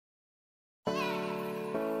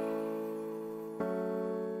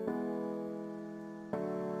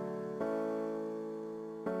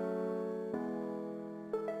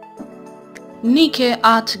Oyenike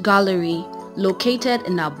Art Gallery, located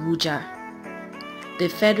in Abuja, the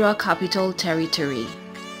Federal Capital Territory,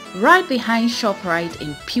 right behind ShopRite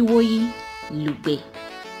in Piwoyi, Lugbe.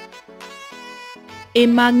 A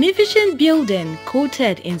magnificent building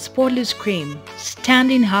coated in spotless cream,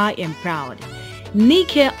 standing high and proud,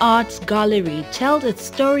 Oyenike Art Gallery tells its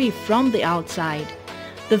story from the outside.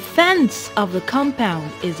 The fence of the compound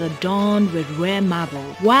is adorned with rare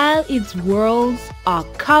marble, while its walls are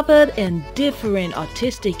covered in different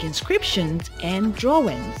artistic inscriptions and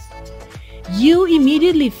drawings. You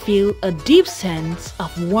immediately feel a deep sense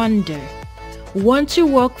of wonder once you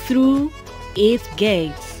walk through its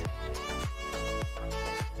gates.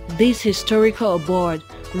 This historical abode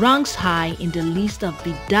ranks high in the list of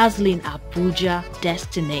bedazzling Abuja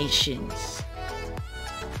destinations.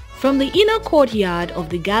 From the inner courtyard of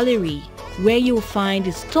the gallery, where you'll find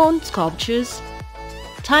the stone sculptures,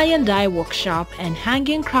 tie and dye workshop and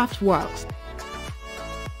hanging craft works,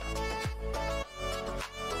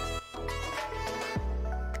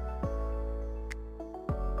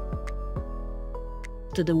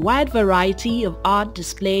 to the wide variety of art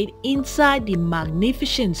displayed inside the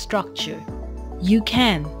magnificent structure, you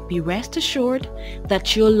can be rest assured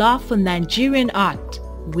that your love for Nigerian art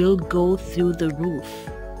will go through the roof.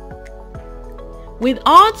 With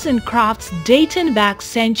arts and crafts dating back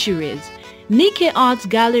centuries, Oyenike Art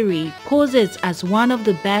Gallery poses as one of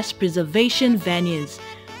the best preservation venues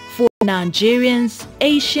for Nigerians'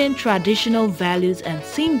 ancient traditional values and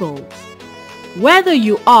symbols. Whether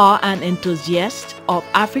you are an enthusiast of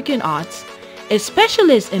African arts, a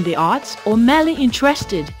specialist in the arts, or merely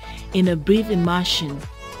interested in a brief immersion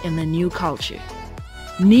in the new culture,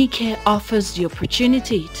 Oyenike offers the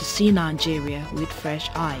opportunity to see Nigeria with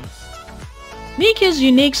fresh eyes. Oyenike's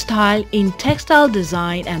unique style in textile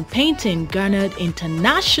design and painting garnered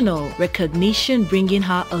international recognition, bringing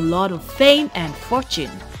her a lot of fame and fortune.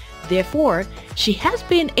 Therefore, she has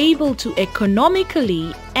been able to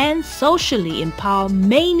economically and socially empower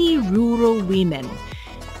many rural women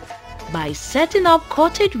by setting up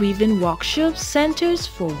cottage weaving workshop centers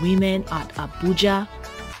for women at Abuja,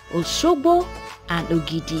 Osogbo, and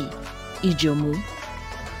Ogidi, Ijomu,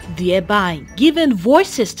 thereby giving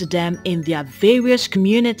voices to them in their various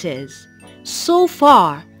communities. So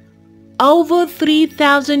far, over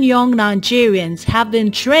 3,000 young Nigerians have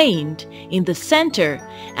been trained in the center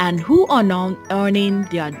and who are now earning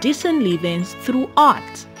their decent livings through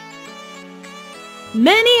art.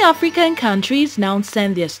 Many African countries now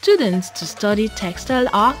send their students to study textile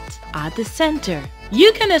art at the center.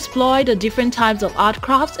 You can explore the different types of art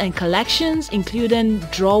crafts and collections, including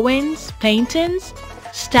drawings, paintings,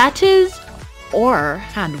 statues, or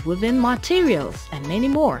hand-woven materials, and many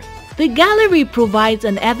more. The gallery provides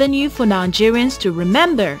an avenue for Nigerians to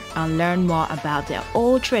remember and learn more about their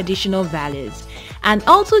old traditional values, and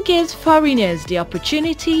also gives foreigners the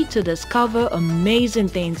opportunity to discover amazing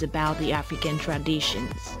things about the African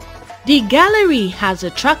traditions. The gallery has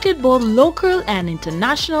attracted both local and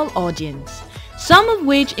international audience, some of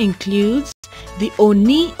which includes the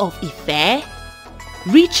Oni of Ife,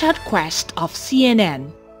 Richard Quest of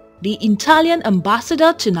CNN, the Italian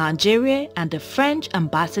ambassador to Nigeria, and the French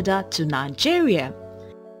ambassador to Nigeria.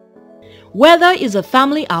 Whether it's a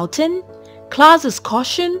family outing, class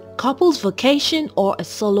excursion, couples vacation, or a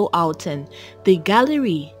solo outing, the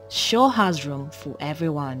gallery sure has room for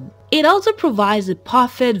everyone. It also provides a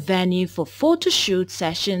perfect venue for photo shoot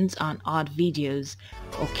sessions and art videos.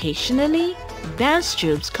 Occasionally, dance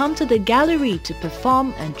troupes come to the gallery to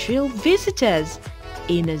perform and thrill visitors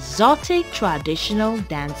in exotic traditional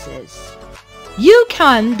dances. You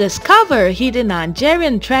can discover hidden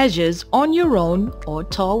Nigerian treasures on your own or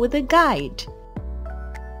tour with a guide.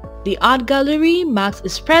 The art gallery marks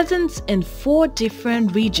its presence in 4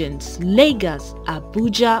 different regions: Lagos,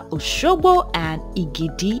 Abuja, Osogbo, and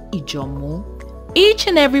Igidi Ijomu. Each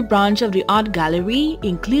and every branch of the art gallery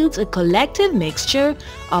includes a collective mixture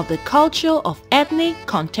of the culture of ethnic,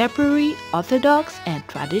 contemporary, orthodox, and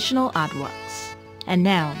traditional artworks. And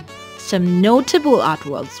now, some notable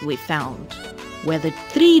artworks we found were the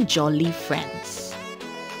 3 Jolly Friends,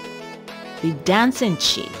 the Dancing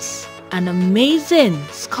Chiefs, an amazing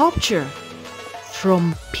sculpture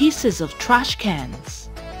from pieces of trash cans,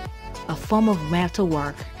 a form of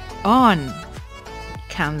metalwork on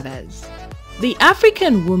canvas, the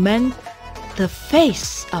African Woman, the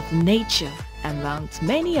Face of Nature, amongst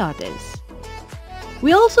many others.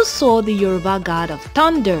 We also saw the Yoruba god of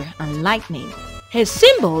thunder and lightning. His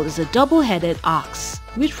symbol is a double-headed ox,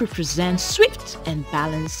 which represents swift and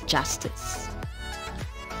balanced justice.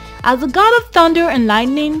 As the god of thunder and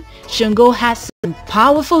lightning, Shango has some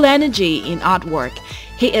powerful energy in artwork.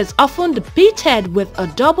 He is often depicted with a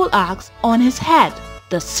double axe on his head,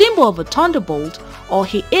 the symbol of a thunderbolt, or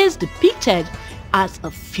he is depicted as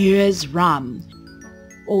a fierce ram.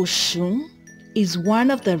 Oshun is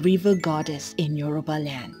one of the river goddess in Yoruba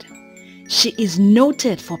land. She is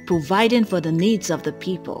noted for providing for the needs of the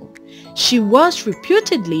people. She was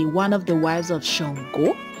reputedly one of the wives of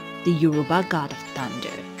Shango, the Yoruba god of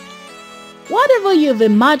thunder. Whatever you've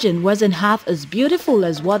imagined wasn't half as beautiful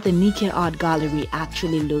as what the Nike Art Gallery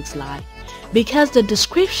actually looks like, because the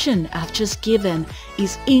description I've just given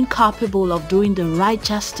is incapable of doing the right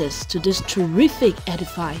justice to this terrific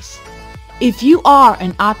edifice. If you are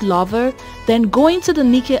an art lover, then going to the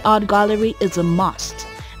Nike Art Gallery is a must.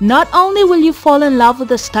 Not only will you fall in love with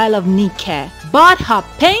the style of Nike, but her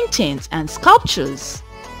paintings and sculptures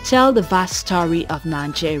tell the vast story of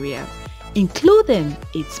Nigeria, including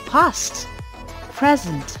its past,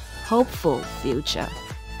 present, hopeful future.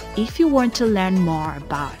 If you want to learn more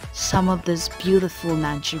about some of this beautiful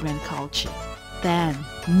Nigerian culture, then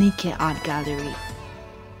Nike Art Gallery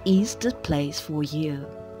is the place for you.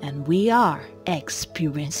 And we are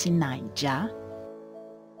experiencing Naija.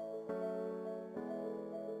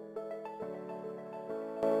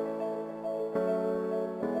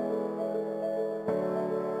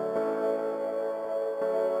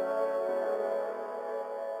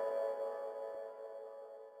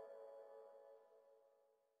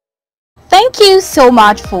 Thank you so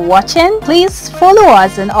much for watching. Please follow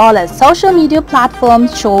us on all our social media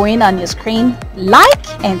platforms showing on your screen. Like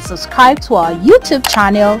and subscribe to our YouTube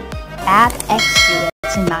channel at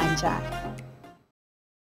Experiencing Naija.